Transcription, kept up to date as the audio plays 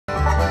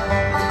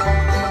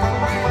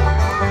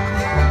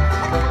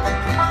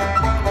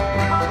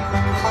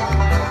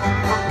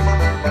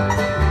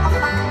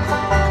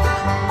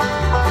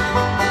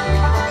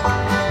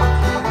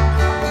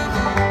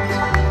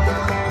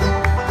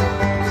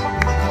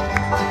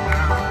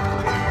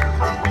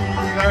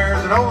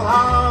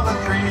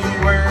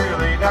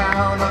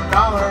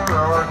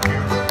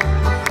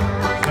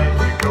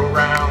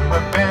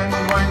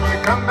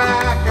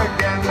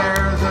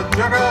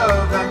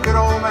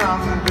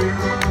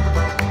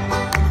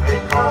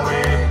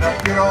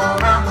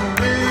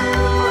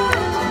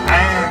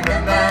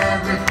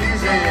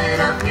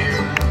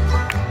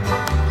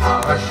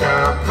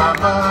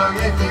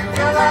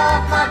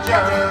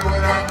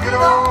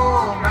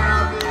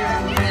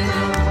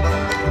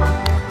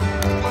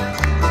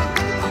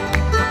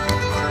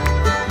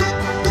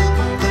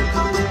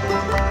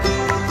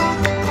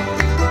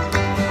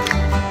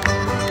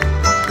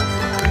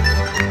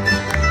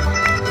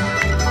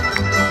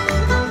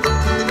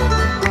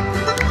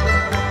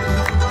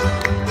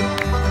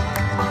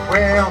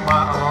Well,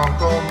 my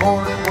Uncle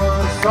Mort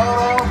was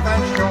sawed off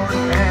and short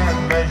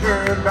and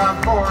measured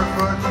about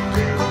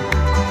 4'2".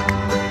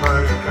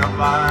 But he felt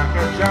like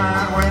a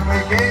giant when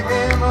we gave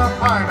him a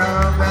pint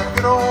of that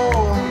good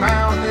old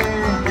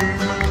Mountain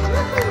Dew.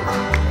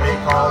 They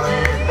call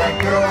it that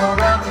good old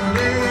Mountain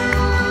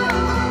Dew,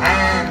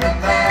 and then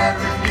that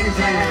refuse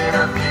it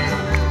or few.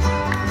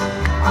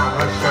 I'll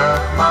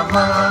shut my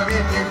mug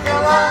if you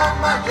fill up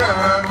my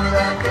jug with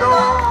that good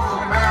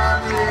old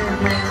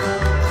Mountain Dew.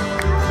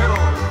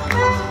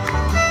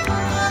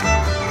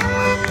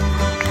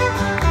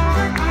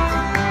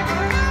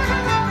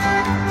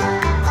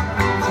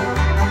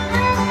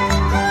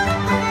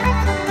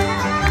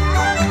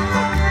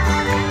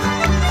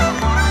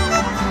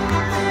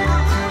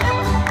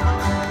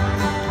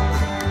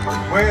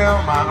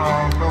 Well, my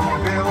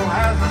Uncle Bill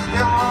has a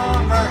still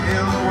on the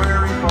hill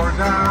where he pours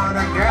out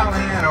a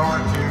gallon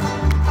or two.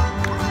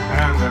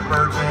 And the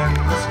birds in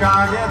the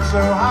sky get so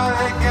high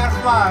they can't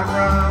fly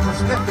from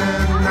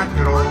sniffing that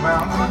good old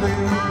Mountain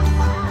Dew.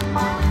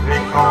 They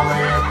call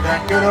it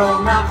that good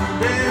old Mountain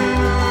Dew,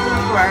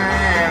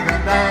 and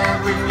then that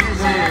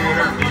refuse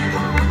it or few.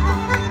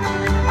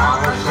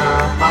 I'll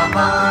shut my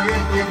mug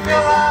if you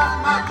fill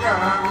up my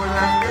jug with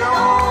that good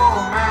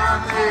old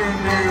Mountain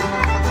Dew.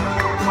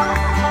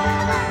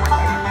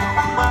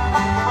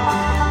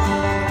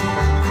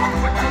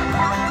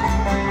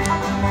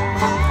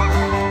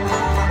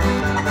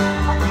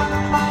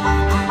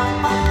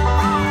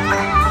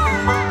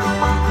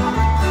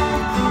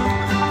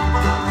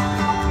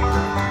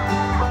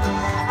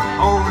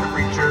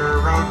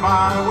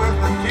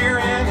 With a tear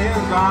in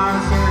his eye,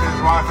 said his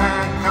wife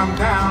had come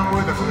down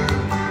with the flu,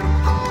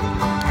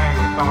 and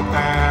he thought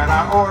that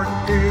I ought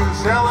to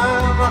sell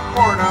him a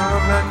quart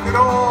of that good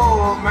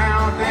old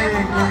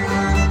Mountain Dew.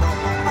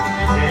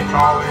 They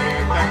call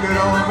it that good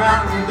old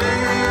Mountain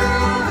Dew,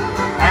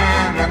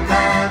 and then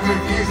that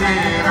refuse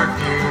it or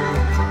few.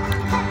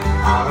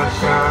 I'll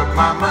shut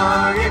my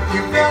mug if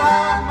you fill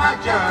up my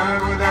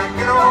jug with that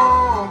good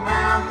old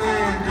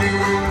Mountain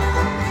Dew.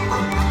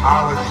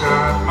 I'll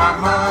shut my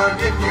mug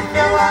if you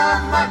fill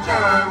up my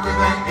jug with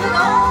that good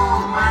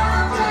old Mountain Dew.